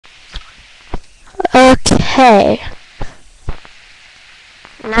Okay.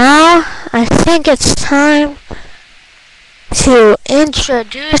 Now, I think it's time to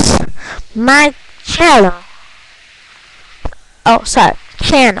introduce my channel. Oh, sorry,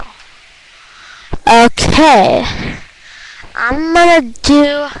 channel. Okay. I'm gonna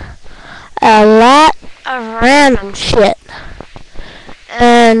do a lot of random shit.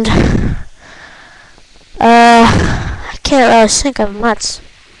 And, I can't really think of much.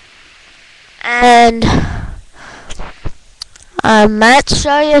 And I might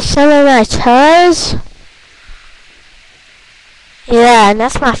show you some of my toys. Yeah, and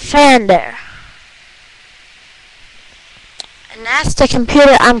that's my fan there. And that's the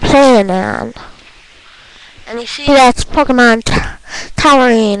computer I'm playing on. And you see that's Pokemon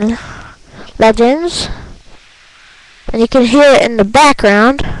Towering Legends. And you can hear it in the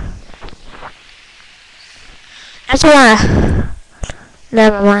background. That's why.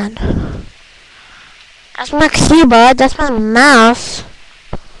 Never mind. That's my keyboard, that's my mouse.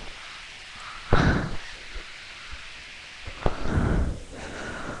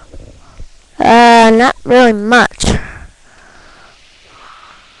 Not really much.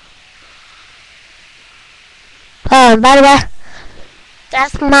 Oh, and by the way,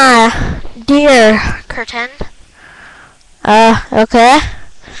 that's my deer curtain. Okay.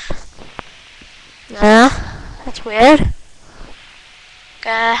 Yeah, that's weird.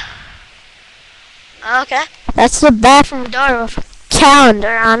 Okay. That's the bathroom door with a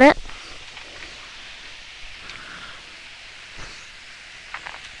calendar on it.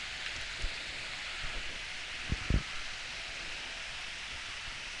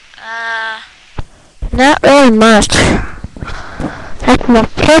 Not really much. That's my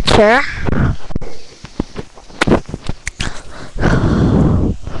picture.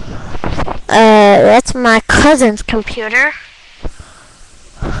 That's my cousin's computer.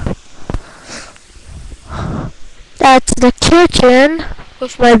 That's the kitchen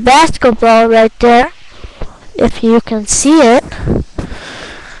with my basketball right there, if you can see it.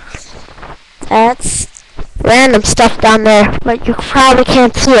 That's random stuff down there, but you probably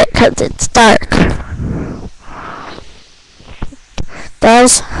can't see it because it's dark.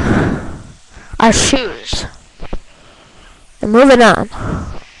 Those are shoes. And moving on.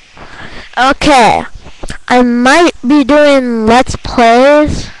 Okay, I might be doing Let's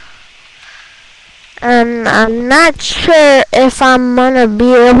Plays. And I'm not sure if I'm gonna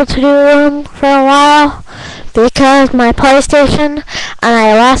be able to do them for a while because my PlayStation and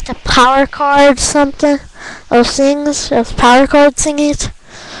I lost a power cord something, those power cord thingies.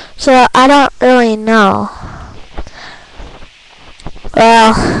 So I don't really know.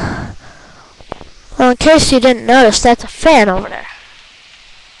 Well, in case you didn't notice, that's a fan over there.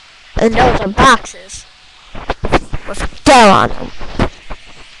 And those are boxes with Dell on them.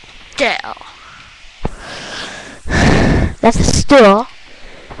 Dell. That's a stool.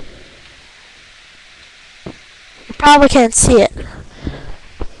 You probably can't see it.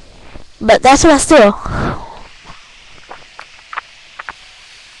 But that's my stool.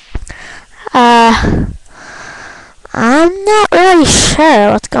 I'm not really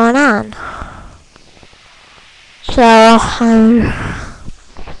sure what's going on. So,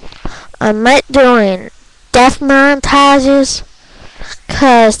 I might doing death montages,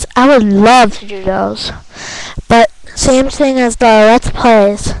 cause I would love to do those. But same thing as the Let's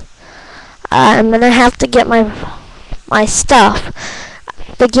Plays. I'm gonna have to get my stuff.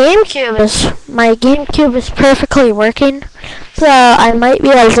 My GameCube is perfectly working, so I might be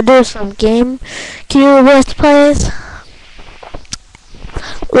able to do some GameCube Let's Plays,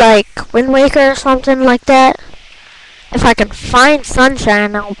 like Wind Waker or something like that. If I can find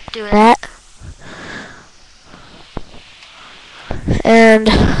sunshine, I'll do that. And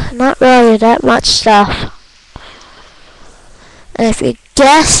not really that much stuff. And if you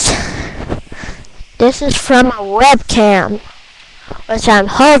guessed, this is from a webcam, which I'm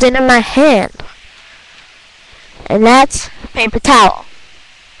holding in my hand. And that's a paper towel.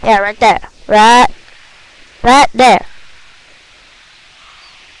 Yeah, right there. Right there.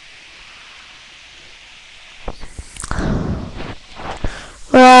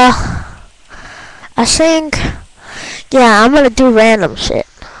 Well, I think, yeah, I'm gonna do random shit.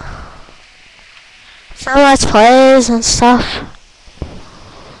 Some Let's Plays and stuff.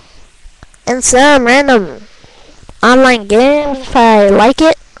 And some random online games if I like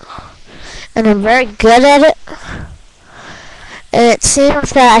it. And I'm very good at it. And it seems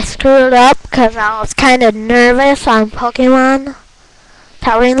that I screwed up because I was kind of nervous on Pokemon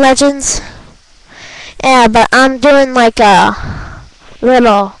Towering Legends. Yeah, but I'm doing like a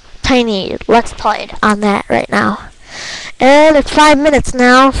little tiny Let's Play on that right now. And it's 5 minutes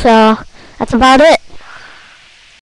now, so that's about it.